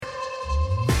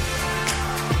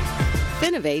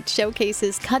Finovate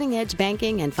showcases cutting-edge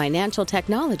banking and financial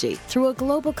technology through a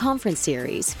global conference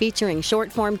series featuring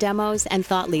short-form demos and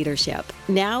thought leadership.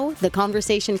 Now, the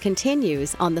conversation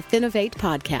continues on the Finovate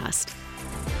podcast.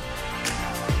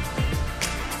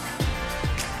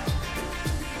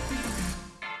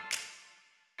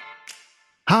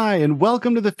 Hi, and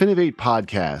welcome to the Finovate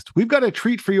podcast. We've got a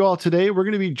treat for you all today. We're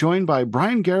going to be joined by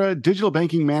Bryon, Guerra, Digital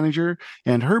Banking Manager,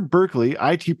 and Herbert, Berkley,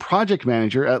 IT Project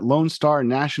Manager at Lone Star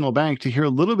National Bank, to hear a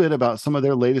little bit about some of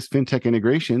their latest fintech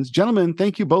integrations. Gentlemen,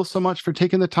 thank you both so much for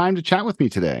taking the time to chat with me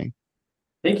today.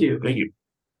 Thank you. Thank you.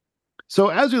 So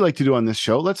as we like to do on this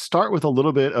show, let's start with a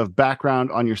little bit of background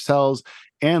on yourselves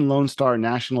and Lone Star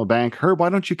National Bank. Herb, why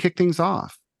don't you kick things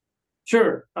off?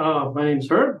 Sure. My name's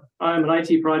Herb. I'm an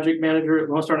IT project manager at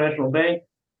Lone Star National Bank,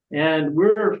 and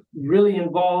we're really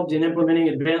involved in implementing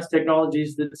advanced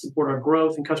technologies that support our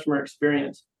growth and customer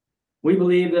experience. We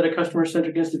believe that a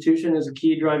customer-centric institution is a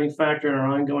key driving factor in our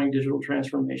ongoing digital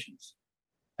transformations.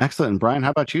 Excellent. And Bryon,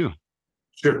 how about you?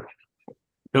 Sure.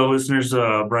 Hello, listeners.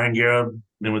 Bryon Guerra,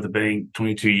 been with the bank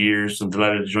 22 years. I'm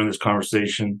delighted to join this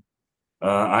conversation.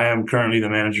 I am currently the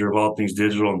manager of all things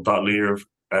digital and thought leader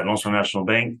at Lone Star National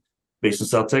Bank, based in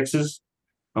South Texas.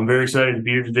 I'm very excited to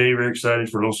be here today, very excited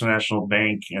for Lone Star National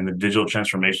Bank and the digital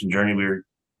transformation journey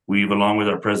we've, along with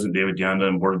our president, David Yanda,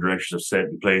 and board of directors, have set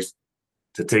in place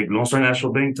to take Lone Star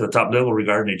National Bank to the top level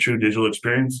regarding a true digital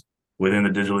experience within the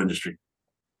digital industry.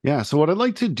 Yeah. So what I'd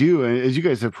like to do, as you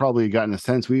guys have probably gotten a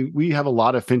sense, we have a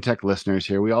lot of fintech listeners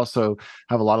here. We also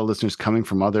have a lot of listeners coming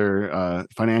from other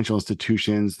financial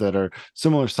institutions that are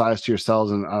similar size to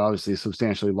yourselves and obviously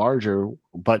substantially larger.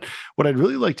 But what I'd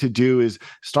really like to do is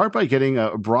start by getting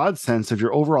a broad sense of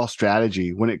your overall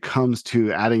strategy when it comes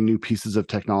to adding new pieces of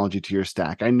technology to your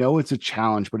stack. I know it's a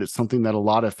challenge, but it's something that a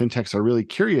lot of fintechs are really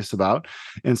curious about.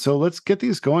 And so let's get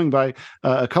these going by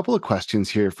a couple of questions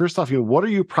here. First off, what are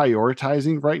you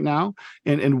prioritizing right now?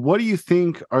 And what do you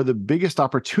think are the biggest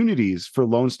opportunities for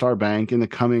Lone Star Bank in the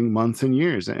coming months and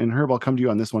years? And Herb, I'll come to you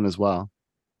on this one as well.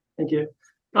 Thank you.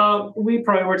 We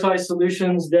prioritize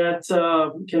solutions that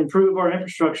can improve our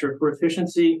infrastructure for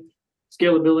efficiency,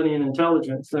 scalability, and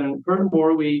intelligence. And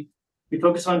furthermore, we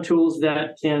focus on tools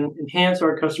that can enhance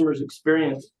our customers'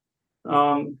 experience.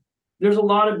 There's a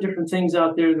lot of different things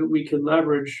out there that we could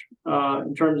leverage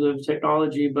in terms of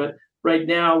technology, but right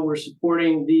now we're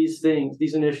supporting these things,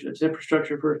 these initiatives: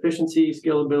 infrastructure for efficiency,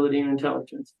 scalability, and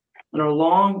intelligence. And our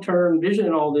long-term vision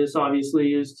in all this,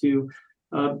 obviously, is to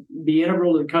be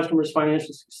integral to the customer's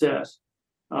financial success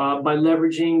by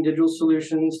leveraging digital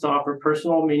solutions to offer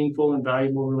personal, meaningful, and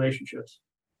valuable relationships.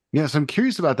 Yes, I'm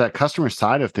curious about that customer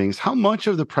side of things. How much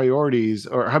of the priorities,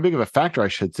 or how big of a factor, I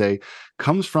should say,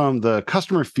 comes from the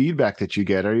customer feedback that you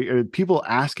get? Are people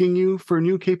asking you for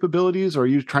new capabilities, or are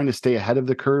you trying to stay ahead of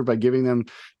the curve by giving them,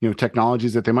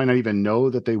 technologies that they might not even know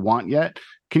that they want yet?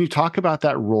 Can you talk about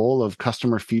that role of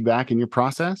customer feedback in your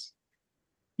process?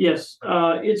 Yes,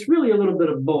 it's really a little bit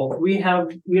of both. We have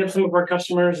some of our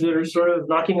customers that are sort of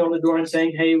knocking on the door and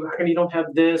saying, "Hey, how come you don't have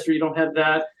this or you don't have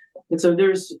that?" And so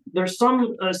there's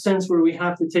some sense where we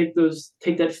have to take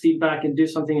that feedback and do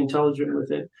something intelligent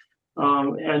with it,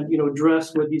 and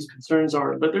address what these concerns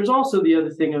are. But there's also the other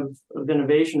thing of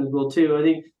innovation as well too. I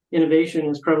think innovation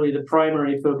is probably the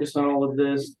primary focus on all of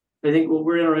this. I think what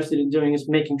we're interested in doing is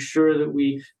making sure that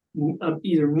we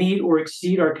either meet or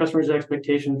exceed our customers'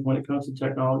 expectations when it comes to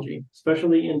technology,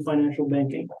 especially in financial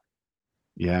banking.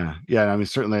 Yeah. I mean,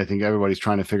 certainly, I think everybody's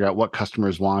trying to figure out what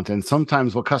customers want. And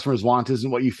sometimes what customers want isn't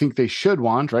what you think they should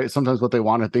want, right? Sometimes what they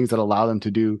want are things that allow them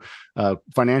to do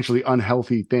financially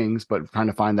unhealthy things, but trying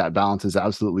to find that balance is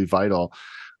absolutely vital.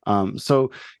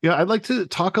 So, I'd like to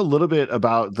talk a little bit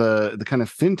about the kind of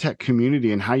fintech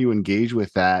community and how you engage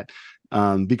with that.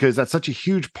 Because that's such a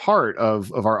huge part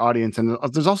of our audience. And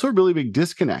there's also a really big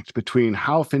disconnect between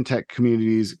how fintech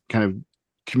communities kind of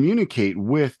communicate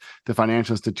with the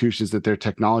financial institutions that their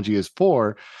technology is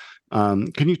for.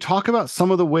 Can you talk about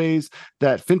some of the ways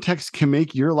that fintechs can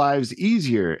make your lives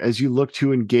easier as you look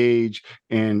to engage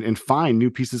and find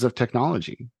new pieces of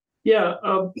technology? Yeah.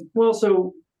 Well,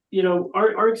 so,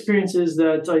 our experience is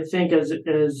that I think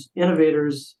as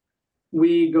innovators,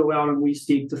 we go out and we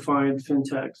seek to find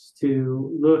fintechs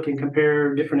to look and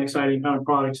compare different exciting kind of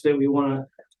products that we want to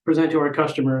present to our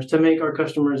customers to make our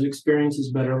customers'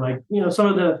 experiences better. Like, some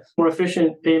of the more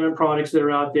efficient payment products that are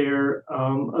out there,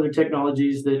 other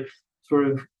technologies that sort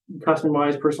of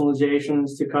customize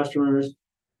personalizations to customers,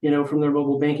 from their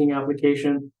mobile banking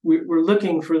application. We're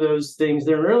looking for those things.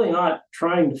 They're really not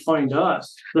trying to find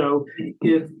us. So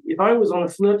if I was on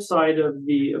the flip side of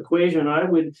the equation, I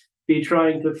would be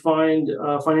trying to find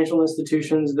financial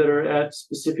institutions that are at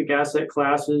specific asset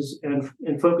classes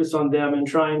and focus on them and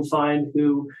try and find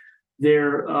who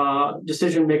their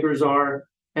decision makers are,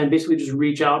 and basically just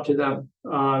reach out to them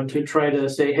to try to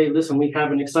say, hey, listen, we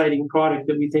have an exciting product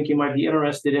that we think you might be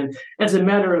interested in. As a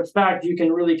matter of fact, you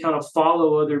can really kind of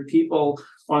follow other people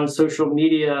on social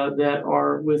media that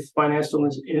are with financial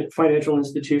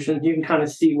institutions. You can kind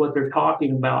of see what they're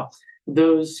talking about.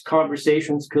 Those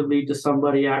conversations could lead to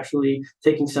somebody actually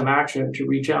taking some action to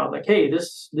reach out, like, hey,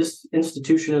 this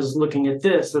institution is looking at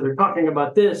this, or they're talking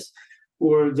about this,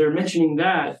 or they're mentioning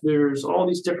that. There's all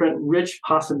these different rich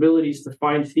possibilities to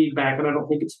find feedback, and I don't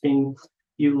think it's being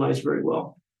utilized very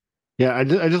well. Yeah, I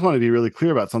just want to be really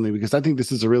clear about something, because I think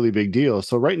this is a really big deal.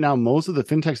 So right now, most of the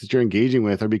fintechs that you're engaging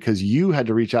with are because you had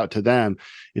to reach out to them.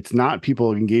 It's not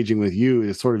people engaging with you.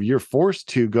 It's sort of you're forced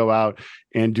to go out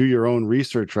and do your own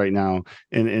research right now.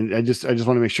 And I just want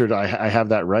to make sure that I have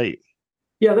that right.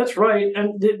 Yeah, that's right.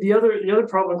 And the other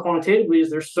problem quantitatively is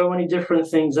there's so many different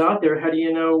things out there. How do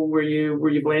you know where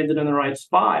you've landed in the right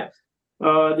spot?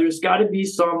 There's got to be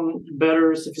some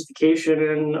better sophistication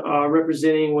in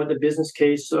representing what the business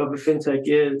case of a fintech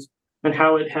is and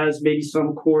how it has maybe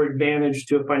some core advantage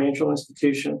to a financial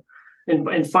institution,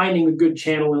 and finding a good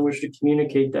channel in which to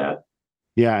communicate that.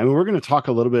 Yeah, and we're going to talk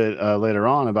a little bit later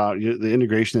on about the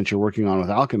integration that you're working on with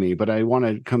Alchemy, but I want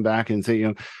to come back and say,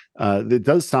 it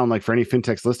does sound like for any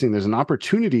fintechs listening, there's an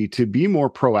opportunity to be more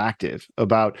proactive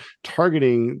about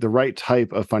targeting the right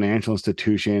type of financial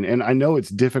institution. And I know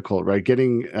it's difficult, right?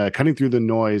 Cutting through the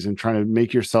noise and trying to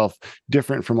make yourself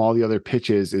different from all the other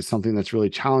pitches is something that's really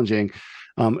challenging.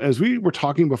 As we were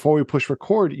talking before we push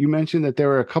record, you mentioned that there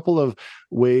were a couple of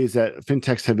ways that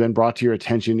fintechs have been brought to your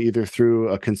attention, either through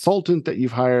a consultant that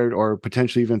you've hired or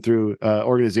potentially even through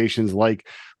organizations like,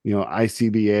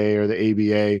 ICBA or the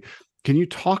ABA. Can you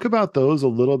talk about those a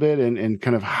little bit and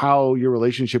kind of how your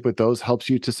relationship with those helps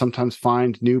you to sometimes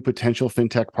find new potential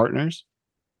fintech partners?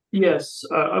 Yes,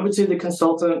 I would say the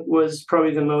consultant was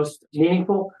probably the most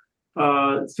meaningful.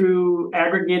 Through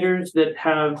aggregators that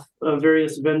have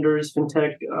various vendors,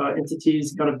 fintech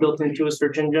entities kind of built into a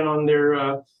search engine on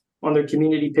their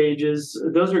community pages.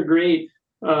 Those are great,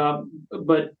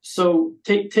 but so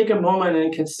take a moment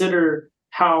and consider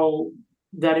how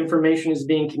that information is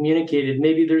being communicated.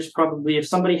 Maybe there's probably, if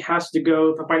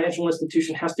a financial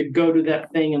institution has to go to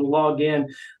that thing and log in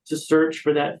to search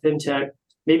for that fintech,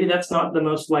 maybe that's not the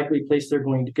most likely place they're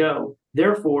going to go.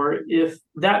 Therefore, if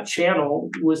that channel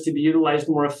was to be utilized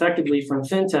more effectively from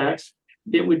fintechs,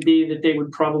 it would be that they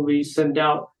would probably send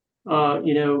out,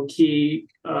 key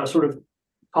sort of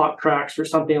talk tracks or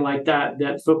something like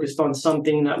that focused on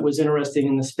something that was interesting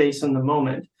in the space in the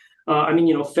moment.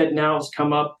 FedNow's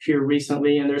come up here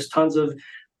recently, and there's tons of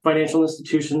financial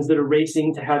institutions that are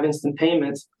racing to have instant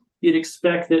payments. You'd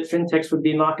expect that fintechs would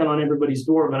be knocking on everybody's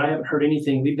door, but I haven't heard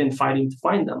anything. We've been fighting to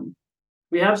find them.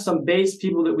 We have some base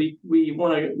people that we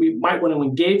might want to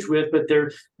engage with, but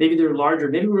they're larger.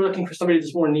 Maybe we're looking for somebody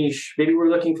that's more niche. Maybe we're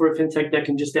looking for a fintech that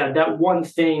can just add that one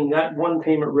thing, that one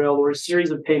payment rail, or a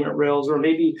series of payment rails, or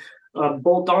maybe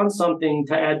bolt on something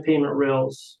to add payment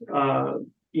rails, to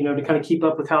kind of keep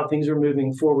up with how things are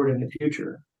moving forward in the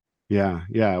future. Yeah.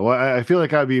 Well, I feel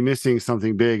like I'd be missing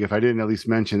something big if I didn't at least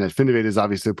mention that Finovate is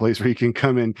obviously a place where you can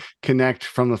come and connect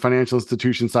from the financial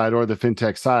institution side or the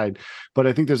fintech side. But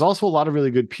I think there's also a lot of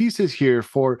really good pieces here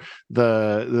for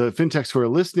the fintechs who are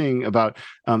listening about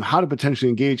how to potentially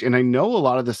engage. And I know a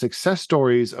lot of the success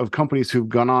stories of companies who've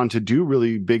gone on to do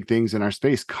really big things in our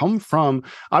space come from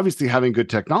obviously having good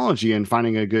technology and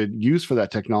finding a good use for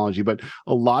that technology. But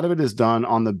a lot of it is done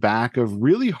on the back of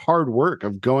really hard work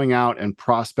of going out and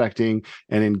prospecting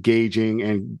and engaging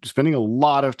and spending a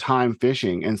lot of time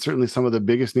fishing. And certainly some of the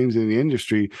biggest names in the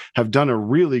industry have done a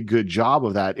really good job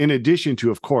of that, in addition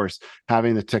to, of course,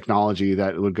 having the technology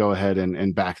that would go ahead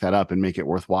and back that up and make it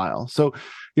worthwhile. So,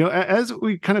 as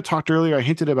we kind of talked earlier, I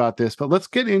hinted about this, but let's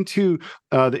get into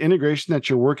the integration that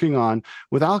you're working on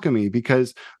with Alchemy,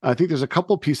 because I think there's a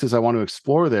couple pieces I want to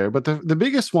explore there. But the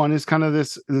biggest one is kind of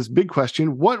this big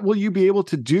question: what will you be able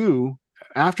to do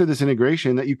after this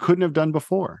integration that you couldn't have done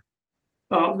before?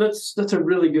 That's a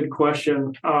really good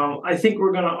question. I think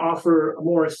we're going to offer a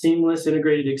more seamless,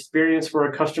 integrated experience for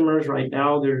our customers. Right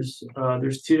now, there's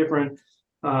two different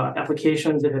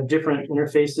applications that have different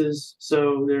interfaces,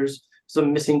 so there's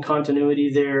some missing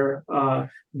continuity there.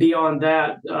 Beyond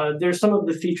that, there's some of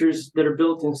the features that are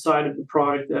built inside of the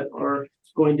product that are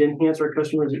going to enhance our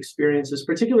customers' experiences,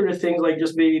 particularly things like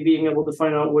just maybe being able to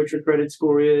find out what your credit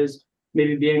score is,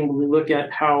 maybe being able to look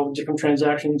at how different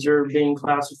transactions are being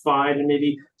classified and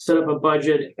maybe set up a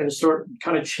budget and start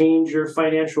kind of change your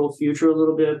financial future a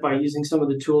little bit by using some of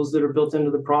the tools that are built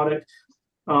into the product.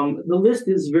 The list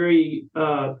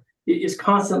is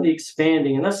constantly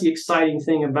expanding, and that's the exciting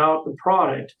thing about the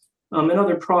product and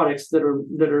other products that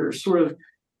are sort of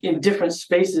in different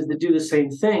spaces that do the same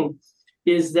thing,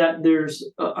 is that there's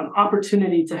an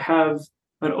opportunity to have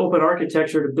an open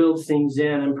architecture to build things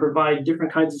in and provide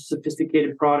different kinds of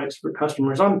sophisticated products for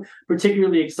customers. I'm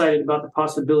particularly excited about the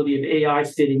possibility of AI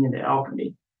fitting into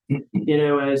Alchemy,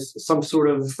 as some sort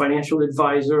of financial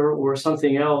advisor or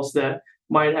something else that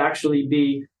might actually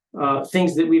be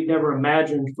things that we've never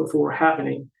imagined before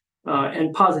happening,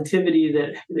 and positivity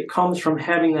that comes from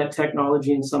having that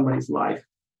technology in somebody's life.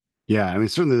 Yeah, I mean,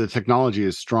 certainly the technology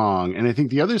is strong. And I think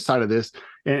the other side of this,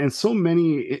 and so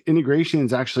many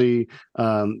integrations actually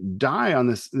die on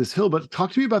this hill, but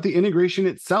talk to me about the integration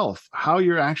itself, how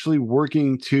you're actually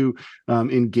working to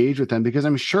engage with them, because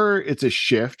I'm sure it's a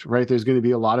shift, right? There's going to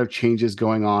be a lot of changes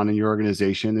going on in your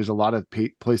organization. There's a lot of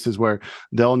places where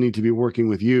they'll need to be working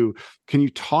with you. Can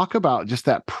you talk about just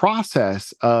that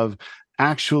process of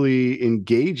actually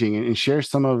engaging and share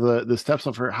some of the steps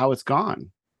of how it's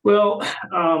gone? Well,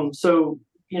 so,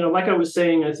 like I was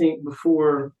saying, I think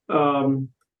before,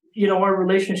 our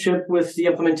relationship with the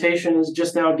implementation is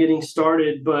just now getting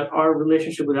started, but our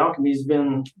relationship with Alchemy has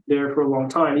been there for a long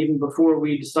time. Even before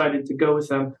we decided to go with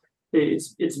them,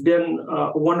 it's been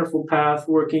a wonderful path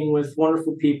working with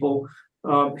wonderful people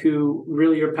who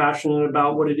really are passionate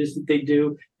about what it is that they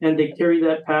do, and they carry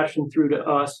that passion through to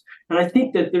us. And I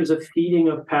think that there's a feeding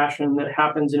of passion that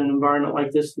happens in an environment like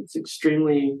this that's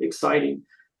extremely exciting.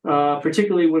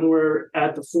 Particularly when we're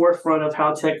at the forefront of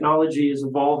how technology is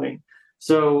evolving.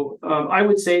 So I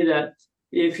would say that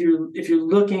if you're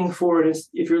looking for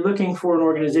an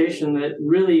organization that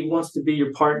really wants to be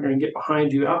your partner and get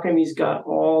behind you, Alchemy's got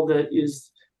all that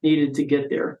is needed to get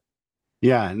there.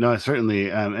 Yeah, no, certainly.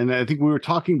 And I think we were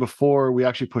talking before we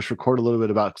actually pushed record a little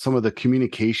bit about some of the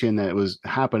communication that was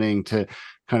happening to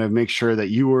kind of make sure that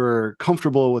you were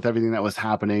comfortable with everything that was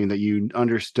happening, that you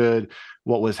understood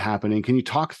what was happening. Can you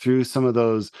talk through some of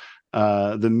those,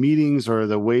 the meetings or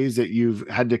the ways that you've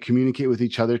had to communicate with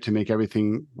each other to make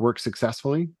everything work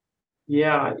successfully?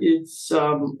 Yeah, it's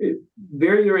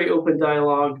very, very open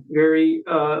dialogue, very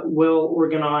well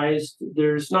organized.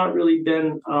 There's not really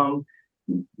been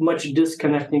much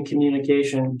disconnecting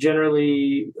communication.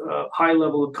 Generally, high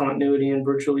level of continuity in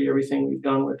virtually everything we've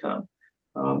done with them,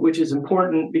 which is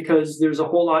important because there's a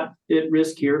whole lot at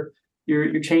risk here.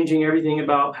 You're changing everything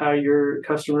about how your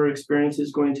customer experience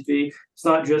is going to be. It's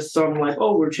not just some like,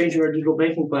 oh, we're changing our digital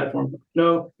banking platform.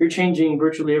 No, you're changing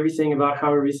virtually everything about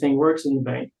how everything works in the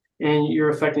bank, and you're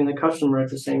affecting the customer at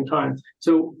the same time.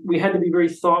 So we had to be very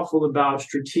thoughtful about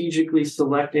strategically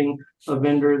selecting a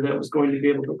vendor that was going to be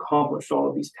able to accomplish all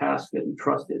of these tasks that we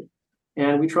trusted,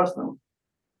 and we trust them.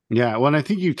 Yeah, well, and I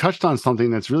think you touched on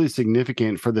something that's really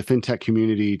significant for the fintech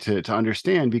community to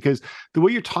understand, because the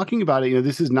way you're talking about it,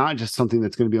 this is not just something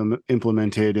that's going to be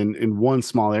implemented in one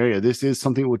small area. This is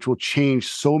something which will change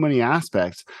so many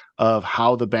aspects of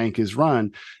how the bank is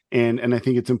run. And I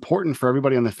think it's important for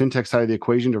everybody on the fintech side of the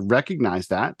equation to recognize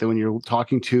that when you're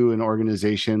talking to an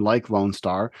organization like Lone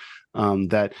Star,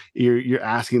 that you're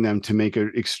asking them to make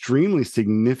an extremely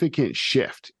significant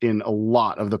shift in a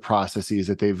lot of the processes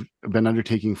that they've been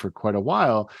undertaking for quite a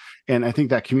while. And I think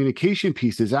that communication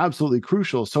piece is absolutely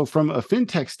crucial. So from a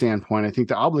fintech standpoint, I think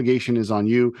the obligation is on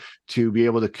you to be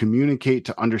able to communicate,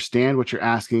 to understand what you're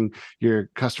asking your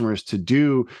customers to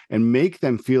do and make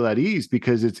them feel at ease,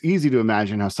 because it's easy to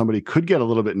imagine how somebody could get a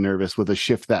little bit nervous with a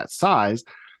shift that size.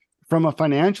 From a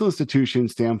financial institution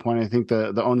standpoint, I think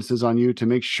the onus is on you to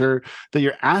make sure that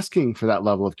you're asking for that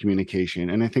level of communication.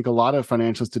 And I think a lot of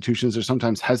financial institutions are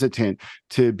sometimes hesitant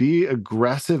to be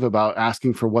aggressive about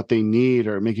asking for what they need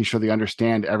or making sure they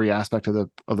understand every aspect of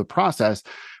the process.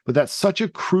 But that's such a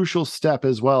crucial step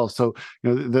as well. So,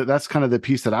 that's kind of the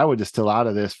piece that I would distill out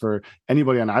of this for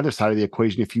anybody on either side of the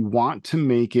equation. If you want to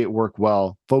make it work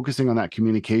well, focusing on that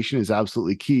communication is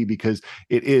absolutely key, because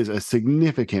it is a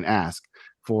significant ask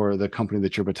for the company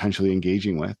that you're potentially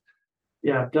engaging with.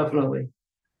 Yeah, definitely.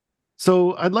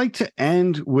 So I'd like to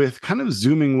end with kind of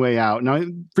zooming way out. Now,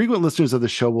 frequent listeners of the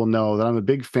show will know that I'm a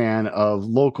big fan of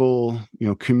local,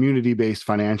 community-based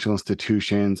financial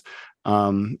institutions.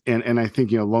 And I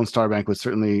think, Lone Star Bank would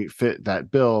certainly fit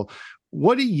that bill.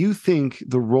 What do you think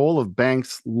the role of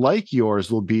banks like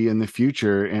yours will be in the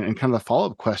future? And kind of the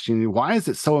follow-up question, why is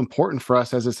it so important for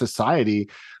us as a society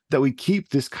that we keep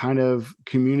this kind of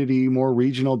community, more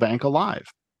regional bank alive?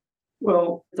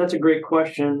 Well, that's a great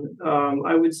question.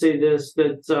 I would say this,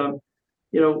 that,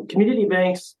 community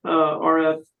banks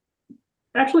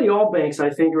actually all banks, I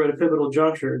think, are at a pivotal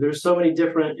juncture. There's so many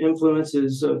different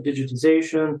influences of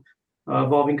digitization,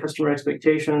 evolving customer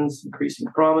expectations, increasing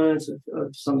prominence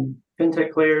of some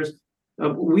fintech players.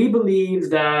 We believe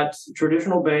that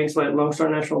traditional banks like Lone Star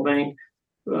National Bank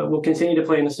will continue to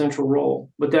play an essential role,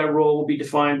 but that role will be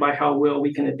defined by how well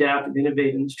we can adapt and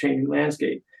innovate in this changing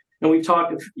landscape. And we've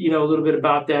talked, a little bit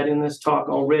about that in this talk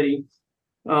already.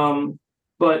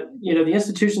 But the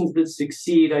institutions that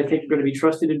succeed, I think, are going to be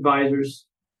trusted advisors.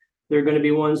 They're going to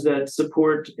be ones that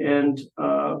support and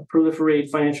proliferate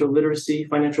financial literacy,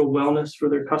 financial wellness for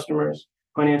their customers,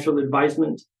 financial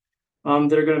advisement,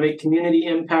 that are going to make community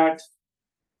impact,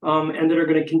 and that are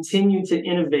going to continue to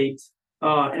innovate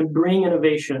and bring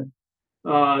innovation.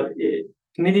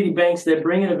 Community banks that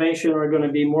bring innovation are going to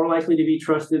be more likely to be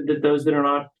trusted than those that are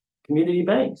not community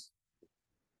banks.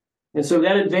 And so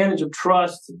that advantage of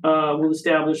trust will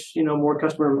establish, more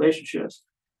customer relationships.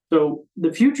 So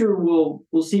the future we'll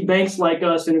see banks like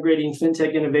us integrating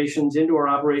fintech innovations into our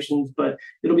operations, but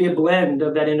it'll be a blend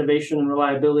of that innovation and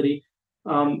reliability.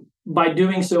 By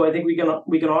doing so, I think we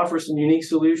can offer some unique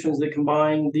solutions that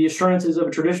combine the assurances of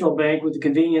a traditional bank with the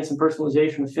convenience and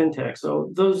personalization of fintech.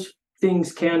 So those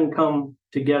things can come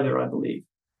together, I believe.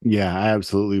 Yeah, I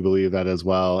absolutely believe that as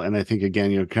well. And I think,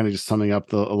 again, kind of just summing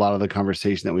up a lot of the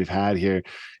conversation that we've had here,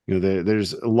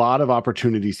 there's a lot of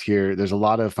opportunities here. There's a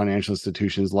lot of financial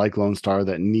institutions like Lone Star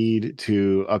that need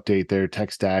to update their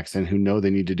tech stacks and who know they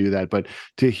need to do that. But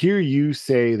to hear you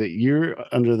say that you're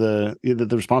under the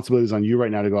responsibility is on you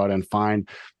right now to go out and find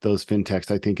those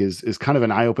fintechs, I think is kind of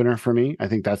an eye opener for me. I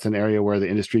think that's an area where the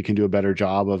industry can do a better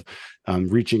job of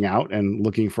reaching out and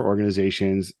looking for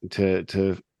organizations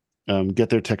to get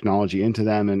their technology into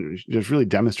them and just really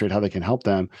demonstrate how they can help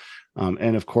them.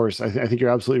 And of course, I think you're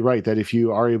absolutely right that if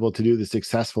you are able to do this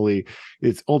successfully,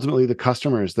 it's ultimately the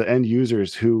customers, the end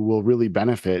users who will really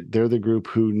benefit. They're the group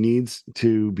who needs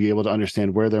to be able to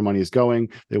understand where their money is going.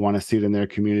 They want to see it in their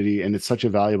community, and it's such a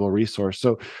valuable resource.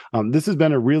 So this has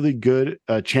been a really good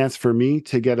chance for me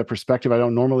to get a perspective I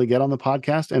don't normally get on the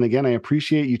podcast. And again, I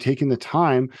appreciate you taking the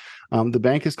time. The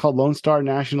bank is called Lone Star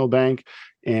National Bank.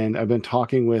 And I've been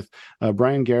talking with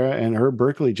Bryon Guerra and Herbert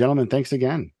Berkley. Gentlemen, thanks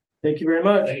again. Thank you very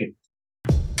much.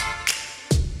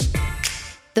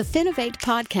 The Finovate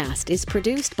podcast is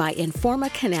produced by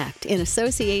Informa Connect in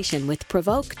association with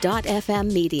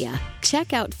Provoke.fm Media.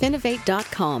 Check out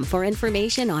Finovate.com for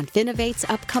information on Finovate's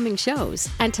upcoming shows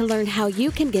and to learn how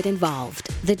you can get involved.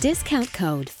 The discount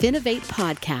code Finovate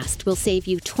Podcast will save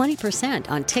you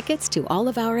 20% on tickets to all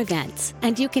of our events.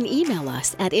 And you can email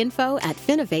us at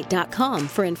info@finovate.com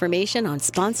for information on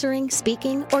sponsoring,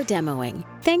 speaking, or demoing.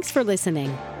 Thanks for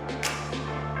listening.